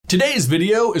Today's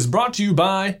video is brought to you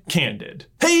by Candid.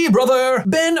 Hey brother!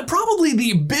 Ben, probably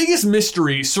the biggest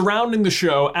mystery surrounding the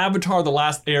show Avatar: The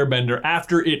Last Airbender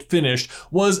after it finished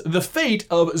was the fate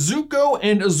of Zuko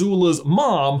and Azula's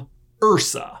mom,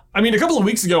 Ursa. I mean, a couple of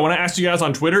weeks ago when I asked you guys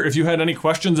on Twitter if you had any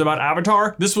questions about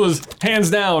Avatar, this was hands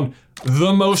down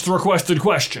the most requested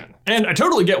question. And I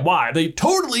totally get why. They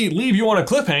totally leave you on a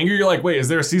cliffhanger. You're like, wait, is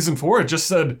there a season 4? It just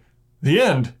said the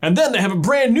end. And then they have a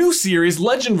brand new series,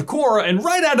 Legend of Korra, and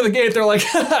right out of the gate, they're like,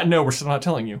 no, we're still not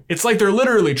telling you. It's like they're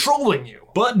literally trolling you.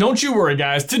 But don't you worry,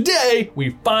 guys. Today,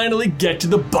 we finally get to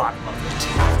the bottom of it.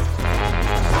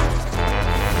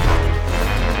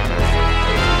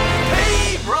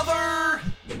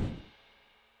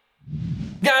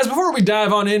 Guys, before we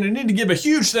dive on in, I need to give a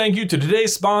huge thank you to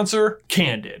today's sponsor,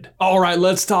 Candid. All right,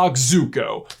 let's talk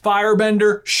Zuko.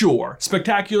 Firebender, sure.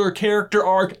 Spectacular character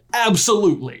arc,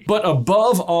 absolutely. But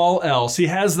above all else, he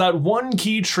has that one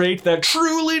key trait that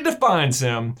truly defines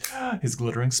him, his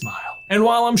glittering smile. And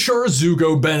while I'm sure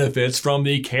Zuko benefits from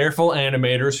the careful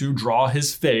animators who draw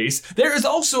his face, there is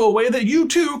also a way that you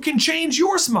too can change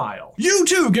your smile. You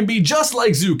too can be just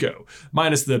like Zuko,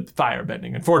 minus the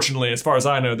firebending. Unfortunately, as far as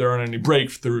I know, there aren't any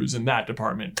breakthroughs in that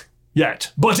department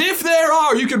yet. But if there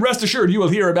are, you can rest assured you will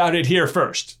hear about it here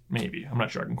first. Maybe. I'm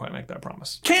not sure I can quite make that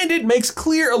promise. Candid makes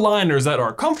clear aligners that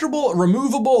are comfortable,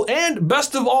 removable, and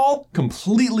best of all,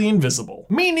 completely invisible.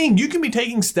 Meaning you can be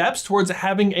taking steps towards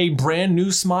having a brand new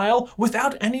smile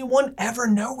without anyone ever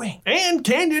knowing. And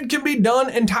Candid can be done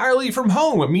entirely from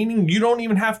home, meaning you don't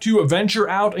even have to venture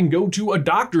out and go to a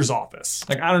doctor's office.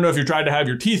 Like, I don't know if you tried to have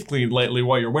your teeth cleaned lately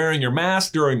while you're wearing your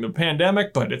mask during the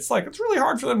pandemic, but it's really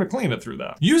hard for them to clean it through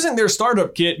that. Using their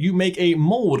startup kit, you make a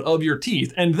mold of your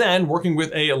teeth, and then working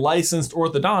with a licensed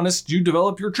orthodontist, you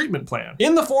develop your treatment plan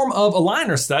in the form of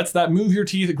aligner sets that move your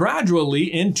teeth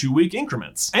gradually in 2-week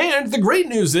increments. And the great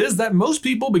news is that most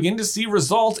people begin to see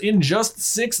results in just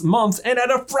 6 months and at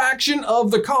a fraction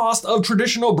of the cost of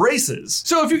traditional braces.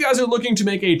 So if you guys are looking to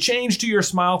make a change to your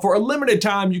smile for a limited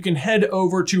time, you can head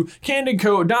over to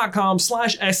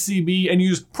candidco.com/SCB and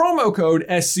use promo code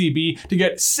SCB to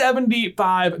get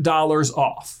 $75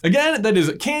 off. Again, that is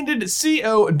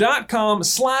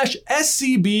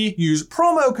candidco.com/SCB. Use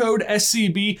promo code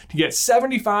SCB to get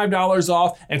 $75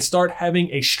 off and start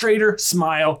having a straighter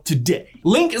smile today.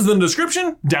 Link is in the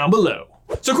description down below.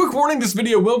 So quick warning, this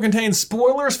video will contain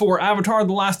spoilers for Avatar: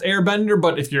 The Last Airbender,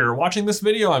 but if you're watching this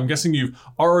video, I'm guessing you've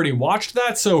already watched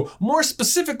that. So more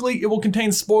specifically, it will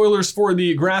contain spoilers for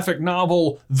the graphic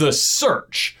novel, The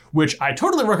Search, which I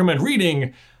totally recommend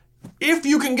reading if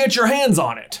you can get your hands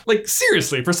on it. Like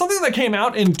seriously, for something that came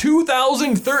out in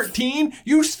 2013,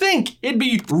 you'd think it'd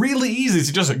be really easy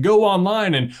to just go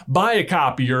online and buy a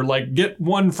copy or like get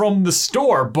one from the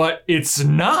store, but it's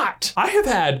not. I have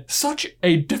had such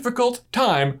a difficult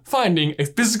time finding a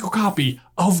physical copy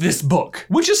of this book,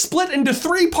 which is split into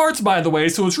 3 parts, by the way,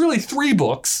 so it's really 3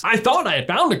 books. I thought I had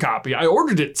found a copy. I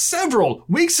ordered it several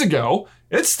weeks ago.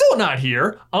 It's still not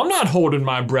here. I'm not holding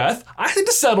my breath. I had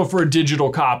to settle for a digital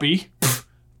copy.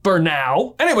 For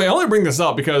now. Anyway, I only bring this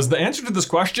up because the answer to this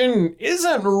question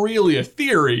isn't really a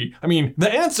theory. I mean,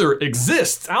 the answer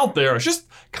exists out there. It's just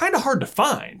kind of hard to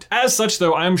find. As such,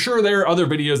 though, I'm sure there are other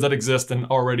videos that exist and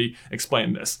already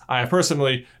explain this. I have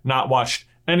personally not watched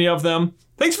any of them.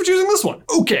 Thanks for choosing this one.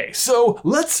 Okay, so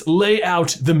let's lay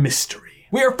out the mystery.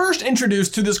 We are first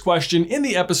introduced to this question in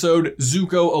the episode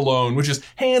Zuko Alone, which is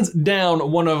hands down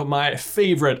one of my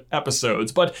favorite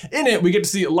episodes. But in it, we get to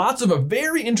see lots of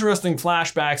very interesting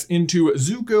flashbacks into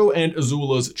Zuko and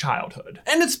Azula's childhood.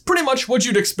 And it's pretty much what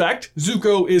you'd expect.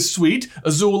 Zuko is sweet.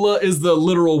 Azula is the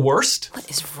literal worst. What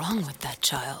is wrong with that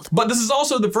child? But this is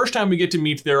also the first time we get to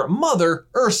meet their mother,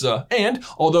 Ursa. And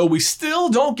although we still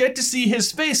don't get to see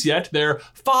his face yet, their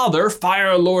father,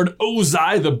 Fire Lord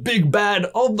Ozai, the big bad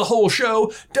of the whole show,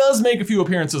 does make a few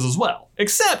appearances as well.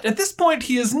 Except at this point,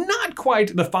 he is not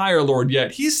quite the Fire Lord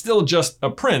yet. He's still just a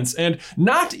prince, and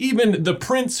not even the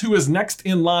prince who is next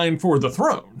in line for the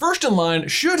throne. First in line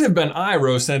should have been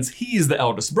Iroh, since he's the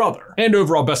eldest brother. And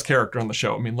overall best character on the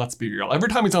show. I mean, let's be real. Every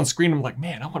time he's on screen, I'm like,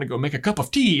 man, I want to go make a cup of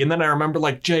tea. And then I remember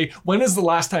like, Jay, when is the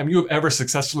last time you have ever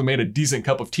successfully made a decent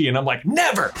cup of tea? And I'm like,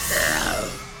 never!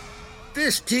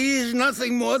 This tea is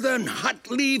nothing more than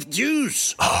hot leaf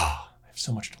juice. I have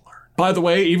so much to learn. By the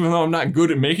way, even though I'm not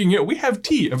good at making it, we have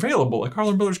tea available at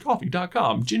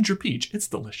carlinbrotherscoffee.com. Ginger peach, it's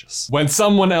delicious. When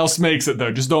someone else makes it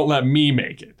though, just don't let me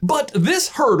make it. But this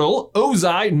hurdle,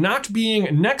 Ozai not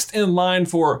being next in line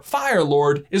for Fire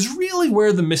Lord, is really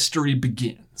where the mystery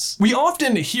begins. scenes. We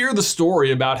often hear the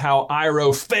story about how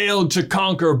Iroh failed to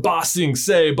conquer Ba Sing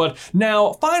Se, but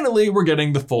now finally we're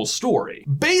getting the full story.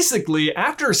 Basically,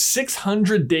 after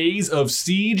 600 days of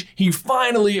siege, he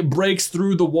finally breaks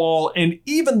through the wall, and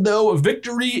even though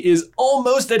victory is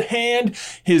almost at hand,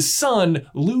 his son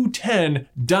Lu Ten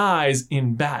dies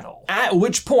in battle. At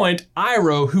which point,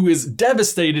 Iroh, who is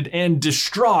devastated and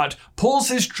distraught, pulls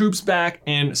his troops back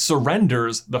and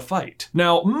surrenders the fight.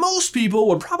 Now, most people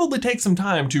would probably take some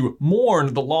time to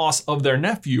mourn the loss of their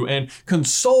nephew and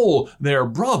console their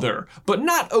brother, but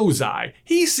not Ozai.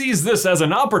 He sees this as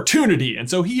an opportunity, and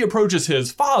so he approaches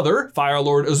his father, Fire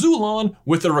Lord Azulon,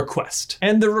 with a request.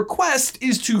 And the request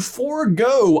is to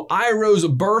forego Iroh's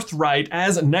birthright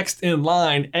as next in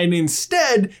line and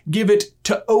instead give it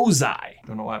to Ozai.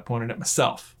 Don't know why I pointed at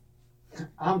myself.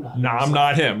 I'm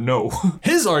not him, no.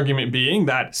 His argument being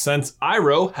that since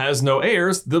Iroh has no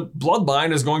heirs, the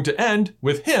bloodline is going to end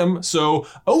with him, so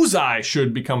Ozai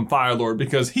should become Fire Lord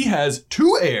because he has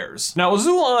 2 heirs. Now,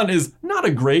 Azulon is not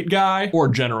a great guy or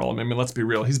general. I mean, let's be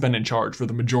real. He's been in charge for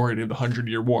the majority of the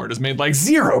 100-Year War and has made like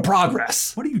 0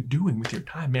 progress. What are you doing with your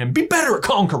time, man? Be better at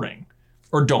conquering.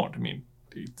 Or don't. I mean,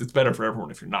 it's better for everyone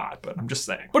if you're not, but I'm just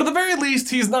saying. But at the very least,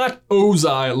 he's not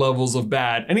Ozai levels of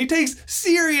bad, and he takes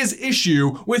serious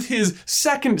issue with his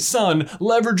second son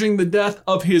leveraging the death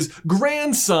of his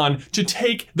grandson to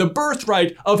take the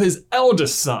birthright of his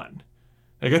eldest son.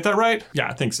 Did I get that right? Yeah,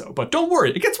 I think so. But don't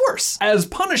worry, it gets worse. As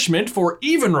punishment for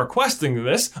even requesting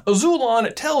this,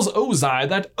 Azulon tells Ozai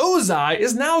that Ozai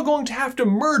is now going to have to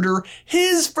murder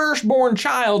his firstborn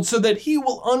child so that he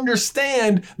will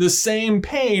understand the same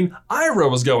pain Iroh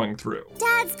was going through.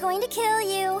 Dad's going to kill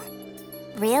you.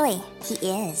 Really, he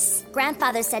is.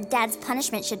 Grandfather said Dad's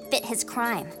punishment should fit his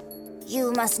crime.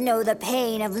 You must know the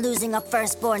pain of losing a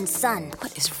firstborn son.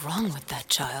 What is wrong with that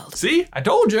child? See, I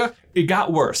told you, it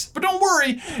got worse. But don't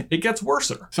worry, it gets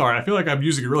worser. Sorry, I feel like I'm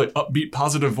using a really upbeat,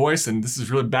 positive voice, and this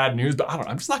is really bad news, but I don't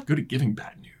know, I'm just not good at giving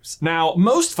bad news. Now,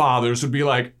 most fathers would be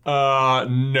like,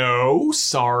 no,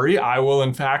 sorry, I will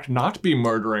in fact not be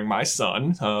murdering my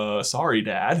son. Sorry,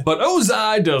 Dad. But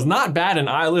Ozai does not bat an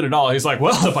eyelid at all. He's like,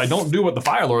 well, if I don't do what the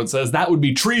Fire Lord says, that would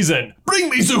be treason. Bring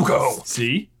me Zuko.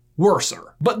 See?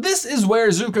 Worser. But this is where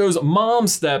Zuko's mom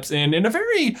steps in a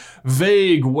very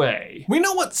vague way. We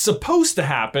know what's supposed to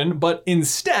happen, but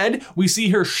instead we see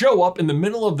her show up in the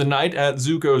middle of the night at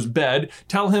Zuko's bed,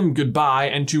 tell him goodbye,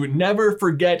 and to never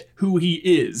forget who he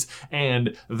is.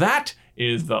 And that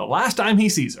is the last time he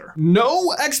sees her.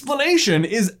 No explanation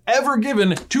is ever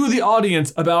given to the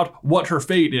audience about what her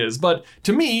fate is, but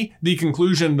to me, the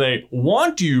conclusion they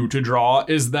want you to draw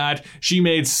is that she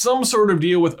made some sort of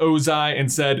deal with Ozai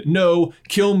and said, no,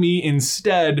 kill me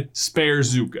instead, spare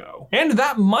Zuko. And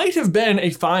that might have been a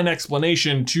fine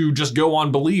explanation to just go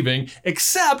on believing,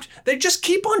 except they just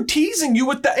keep on teasing you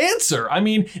with the answer. I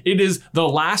mean, it is the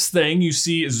last thing you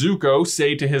see Zuko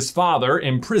say to his father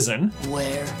in prison.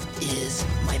 Where is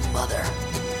my mother?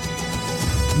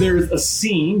 There's a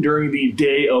scene during the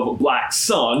Day of Black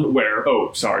Sun where,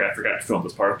 oh, sorry, I forgot to film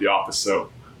this part of The Office, so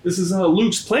this is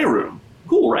Luke's playroom.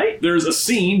 Cool, right? There's a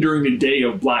scene during the Day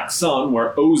of Black Sun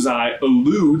where Ozai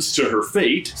alludes to her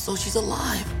fate. So she's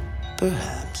alive.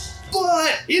 Perhaps.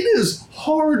 But it is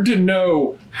hard to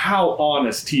know how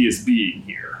honest he is being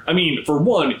here. I mean, for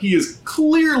one, he is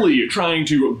clearly trying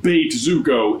to bait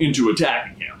Zuko into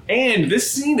attacking him. And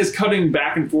this scene is cutting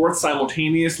back and forth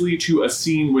simultaneously to a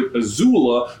scene with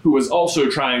Azula, who is also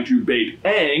trying to bait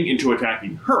Aang into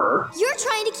attacking her. You're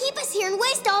trying to keep us here and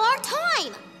waste all our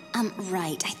time.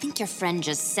 Right. I think your friend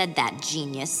just said that,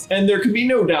 genius. And there can be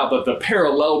no doubt that the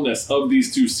parallelness of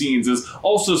these two scenes is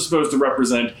also supposed to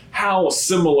represent how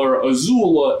similar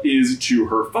Azula is to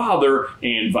her father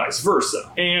and vice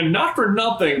versa. And not for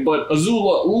nothing, but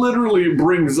Azula literally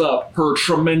brings up her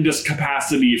tremendous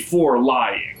capacity for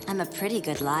lying. I'm a pretty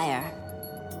good liar.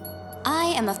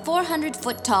 I am a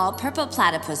 400-foot-tall purple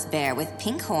platypus bear with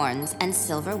pink horns and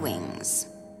silver wings.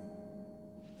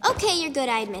 Okay, you're good,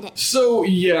 I admit it. So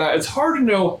yeah, it's hard to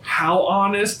know how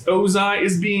honest Ozai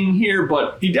is being here,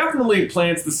 but he definitely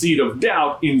plants the seed of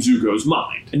doubt in Zuko's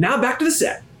mind. And now back to the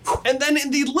set. And then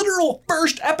in the literal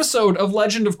first episode of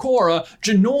Legend of Korra,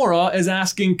 Jinora is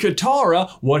asking Katara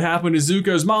what happened to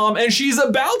Zuko's mom, and she's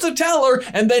about to tell her,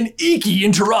 and then Ikki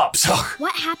interrupts.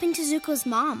 What happened to Zuko's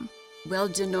mom? Well,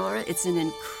 Jinora, it's an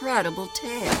incredible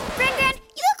tale. Granddad,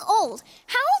 you look old.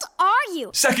 How old are you?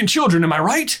 Second children, am I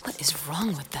right? What is wrong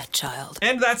with that child?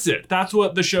 And that's it. That's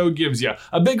what the show gives you.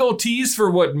 A big old tease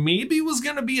for what maybe was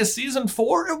gonna be a season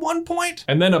 4 at one point,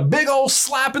 and then a big old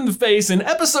slap in the face in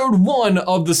episode 1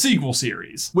 of the sequel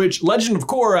series, which Legend of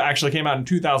Korra actually came out in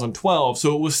 2012,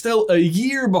 so it was still a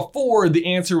year before the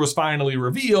answer was finally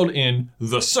revealed in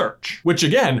The Search, which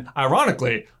again,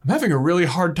 ironically, I'm having a really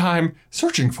hard time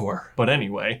searching for. But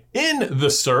anyway, in The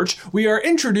Search, we are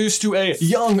introduced to a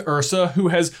young Ursa who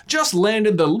has just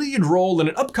landed the lead role in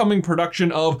an upcoming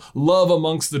production of Love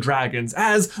Amongst the Dragons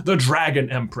as the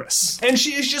Dragon Empress. And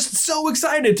she is just so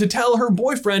excited to tell her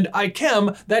boyfriend,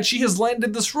 Ikem, that she has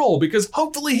landed this role because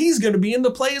hopefully he's gonna be in the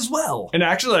play as well. And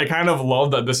actually, I kind of love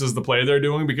that this is the play they're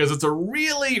doing because it's a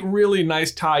really, really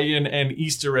nice tie-in and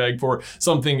Easter egg for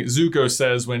something Zuko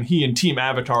says when he and Team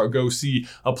Avatar go see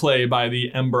a play by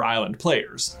the Ember Island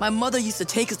players. My mother used to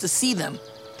take us to see them.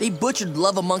 They butchered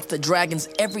Love Amongst the Dragons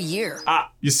every year.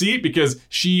 You see, because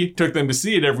she took them to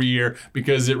see it every year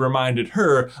because it reminded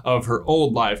her of her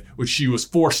old life, which she was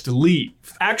forced to leave.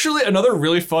 Actually, another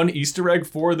really fun Easter egg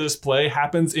for this play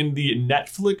happens in the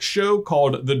Netflix show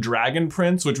called The Dragon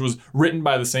Prince, which was written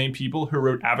by the same people who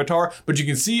wrote Avatar, but you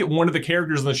can see one of the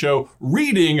characters in the show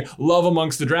reading Love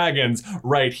Amongst the Dragons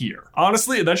right here.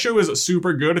 Honestly, that show is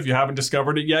super good if you haven't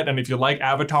discovered it yet, and if you like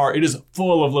Avatar, it is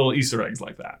full of little Easter eggs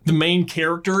like that. The main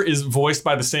character is voiced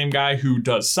by the same guy who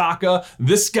does Sokka.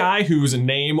 This guy, whose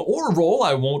name or role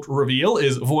I won't reveal,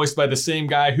 is voiced by the same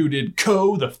guy who did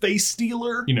Ko, the face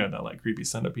stealer. You know, that like creepy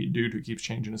centipede dude who keeps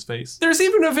changing his face. There's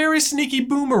even a very sneaky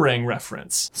boomerang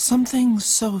reference. Something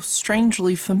so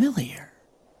strangely familiar.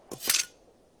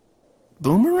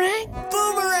 Boomerang?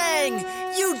 Boomerang!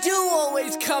 You do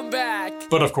always come back!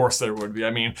 But of course there would be.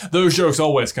 I mean, those jokes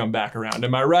always come back around,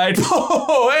 am I right?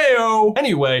 Oh, hey-oh!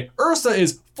 Anyway, Ursa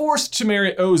is forced to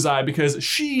marry Ozai because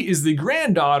she is the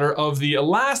granddaughter of the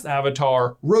last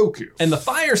Avatar, Roku. And the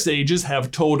Fire Sages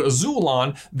have told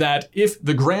Azulon that if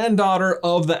the granddaughter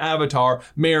of the Avatar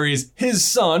marries his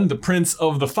son, the Prince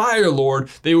of the Fire Lord,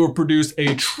 they will produce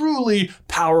a truly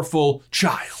powerful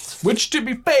child. Which, to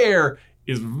be fair,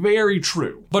 is very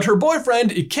true. But her boyfriend,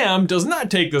 Ikem, does not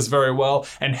take this very well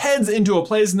and heads into a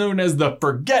place known as the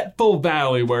Forgetful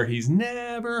Valley where he's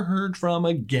never heard from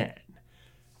again.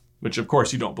 Which of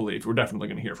course you don't believe. We're definitely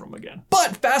gonna hear from him again.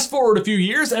 But fast forward a few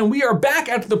years and we are back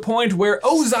at the point where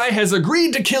Ozai has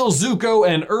agreed to kill Zuko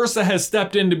and Ursa has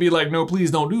stepped in to be like, no,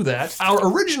 please don't do that.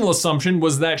 Our original assumption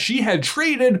was that she had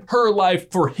traded her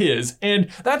life for his, and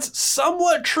that's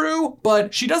somewhat true,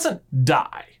 but she doesn't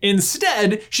die.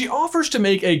 Instead, she offers to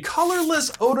make a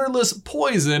colorless, odorless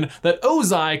poison that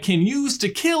Ozai can use to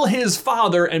kill his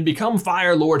father and become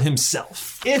Fire Lord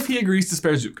himself, if he agrees to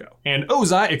spare Zuko. And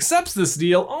Ozai accepts this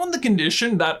deal on the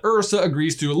condition that Ursa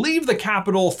agrees to leave the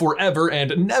capital forever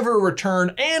and never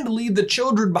return and leave the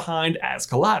children behind as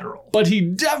collateral. But he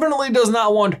definitely does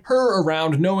not want her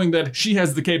around, knowing that she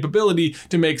has the capability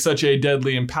to make such a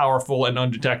deadly and powerful and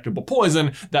undetectable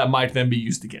poison that might then be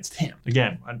used against him.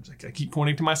 Again, I keep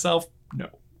pointing to myself, no.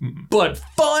 But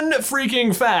fun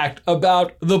freaking fact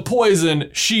about the poison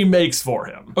she makes for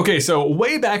him. Okay, so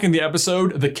way back in the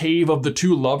episode, The Cave of the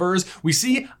Two Lovers, we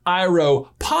see Iroh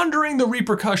pondering the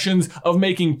repercussions of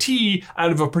making tea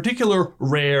out of a particular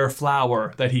rare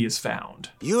flower that he has found.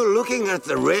 You're looking at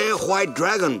the rare white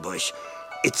dragon bush.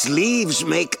 Its leaves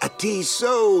make a tea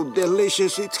so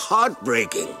delicious it's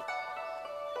heartbreaking.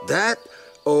 That,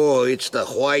 or it's the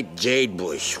white jade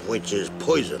bush, which is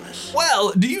poisonous.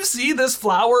 Well, do you see this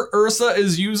flower Ursa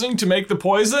is using to make the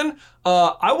poison?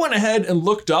 I went ahead and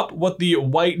looked up what the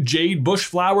white jade bush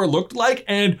flower looked like,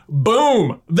 and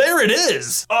boom, there it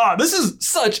is. This is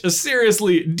such a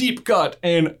seriously deep cut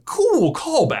and cool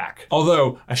callback.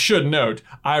 Although, I should note,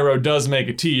 Iroh does make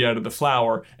a tea out of the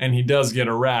flower, and he does get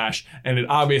a rash, and it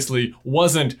obviously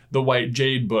wasn't the white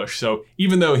jade bush, so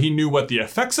even though he knew what the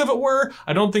effects of it were,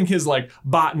 I don't think his,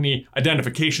 botany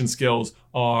identification skills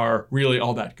are really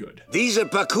all that good. These are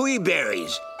pakui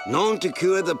berries, known to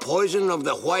cure the poison of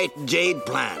the white jade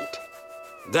plant.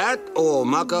 That or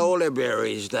macaole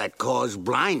berries that cause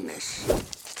blindness.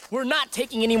 We're not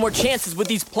taking any more chances with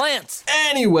these plants.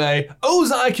 Anyway,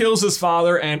 Ozai kills his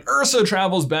father and Ursa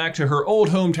travels back to her old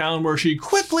hometown where she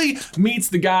quickly meets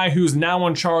the guy who's now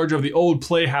in charge of the old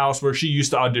playhouse where she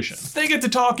used to audition. They get to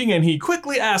talking and he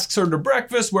quickly asks her to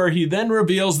breakfast where he then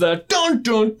reveals that dun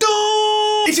dun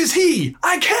dun! It is he,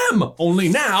 Ikem! Only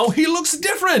now he looks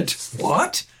different.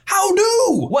 What? How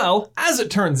do? Well, as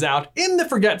it turns out, in the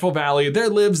Forgetful Valley, there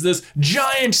lives this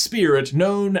giant spirit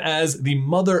known as the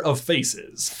Mother of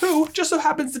Faces, who just so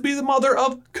happens to be the mother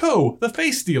of Ko, the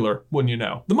face stealer, wouldn't you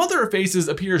know. The Mother of Faces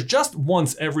appears just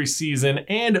once every season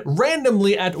and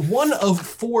randomly at one of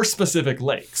 4 specific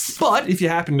lakes. But if you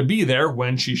happen to be there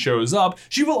when she shows up,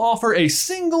 she will offer a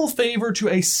single favor to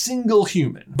a single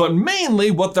human. But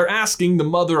mainly what they're asking the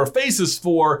Mother of Faces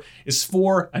for is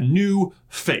for a new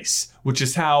face, which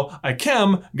is how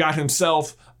Aikem got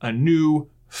himself a new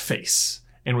face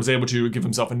and was able to give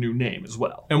himself a new name as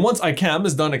well. And once Aikem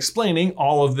is done explaining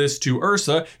all of this to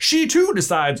Ursa, she too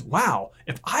decides, wow,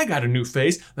 if I got a new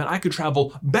face, then I could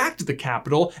travel back to the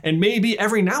capital and maybe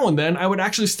every now and then I would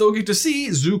actually still get to see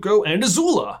Zuko and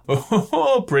Azula.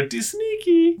 Oh, pretty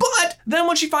sneaky. But then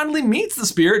when she finally meets the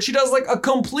spirit, she does like a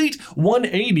complete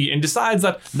 180 and decides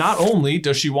that not only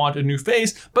does she want a new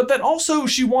face, but that also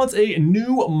she wants a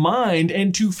new mind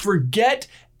and to forget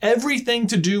everything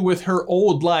to do with her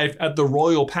old life at the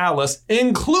royal palace,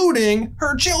 including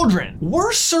her children.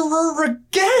 Worser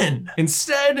again.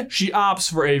 Instead, she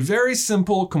opts for a very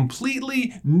simple,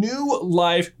 completely new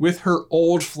life with her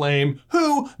old flame,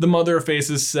 who the Mother of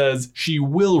Faces says she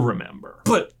will remember.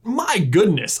 But my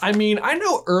goodness, I mean, I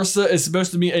know Ursa is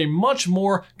supposed to be a much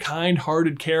more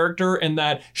kind-hearted character and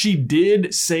that she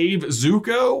did save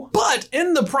Zuko, but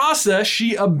in the process,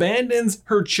 she abandons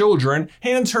her children,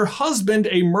 hands her husband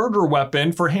a murder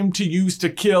weapon for him to use to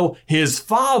kill his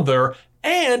father,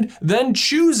 and then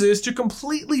chooses to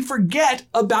completely forget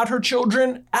about her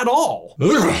children at all.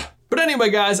 Ugh. But anyway,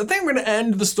 guys, I think we're gonna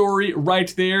end the story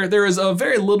right there. There is a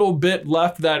very little bit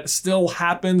left that still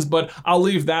happens, but I'll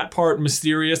leave that part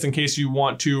mysterious in case you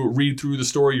want to read through the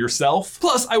story yourself.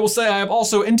 Plus, I will say I have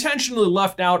also intentionally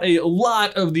left out a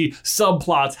lot of the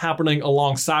subplots happening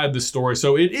alongside this story,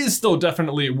 so it is still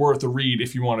definitely worth a read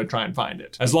if you want to try and find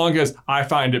it. As long as I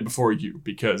find it before you,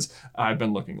 because I've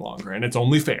been looking longer, and it's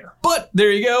only fair. But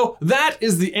there you go. That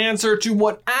is the answer to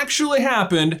what actually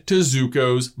happened to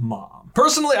Zuko's mom.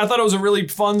 Personally, I thought it was a really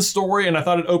fun story and I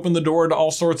thought it opened the door to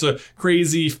all sorts of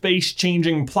crazy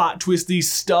face-changing, plot-twisty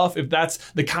stuff if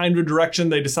that's the kind of direction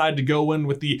they decide to go in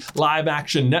with the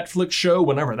live-action Netflix show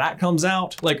whenever that comes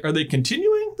out. Like, are they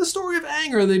continuing the story of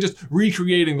Aang or are they just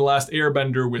recreating The Last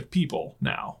Airbender with people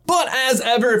now? But as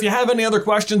ever, if you have any other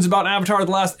questions about Avatar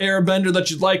The Last Airbender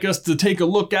that you'd like us to take a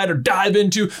look at or dive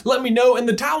into, let me know in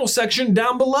the towel section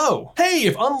down below. Hey,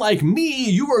 if unlike me,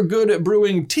 you are good at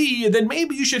brewing tea, then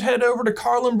maybe you should head over to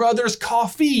Carlin Brothers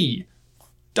Coffee.com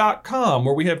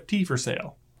where we have tea for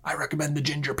sale. I recommend the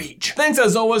ginger peach. Thanks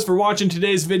as always for watching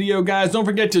today's video, guys. Don't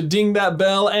forget to ding that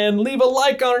bell and leave a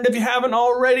like on it if you haven't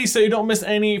already so you don't miss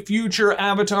any future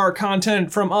Avatar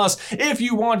content from us. If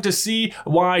you want to see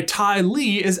why Ty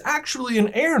Lee is actually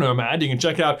an air nomad, you can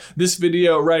check out this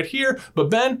video right here. But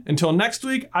Ben, until next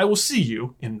week, I will see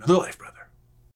you in the life, brother.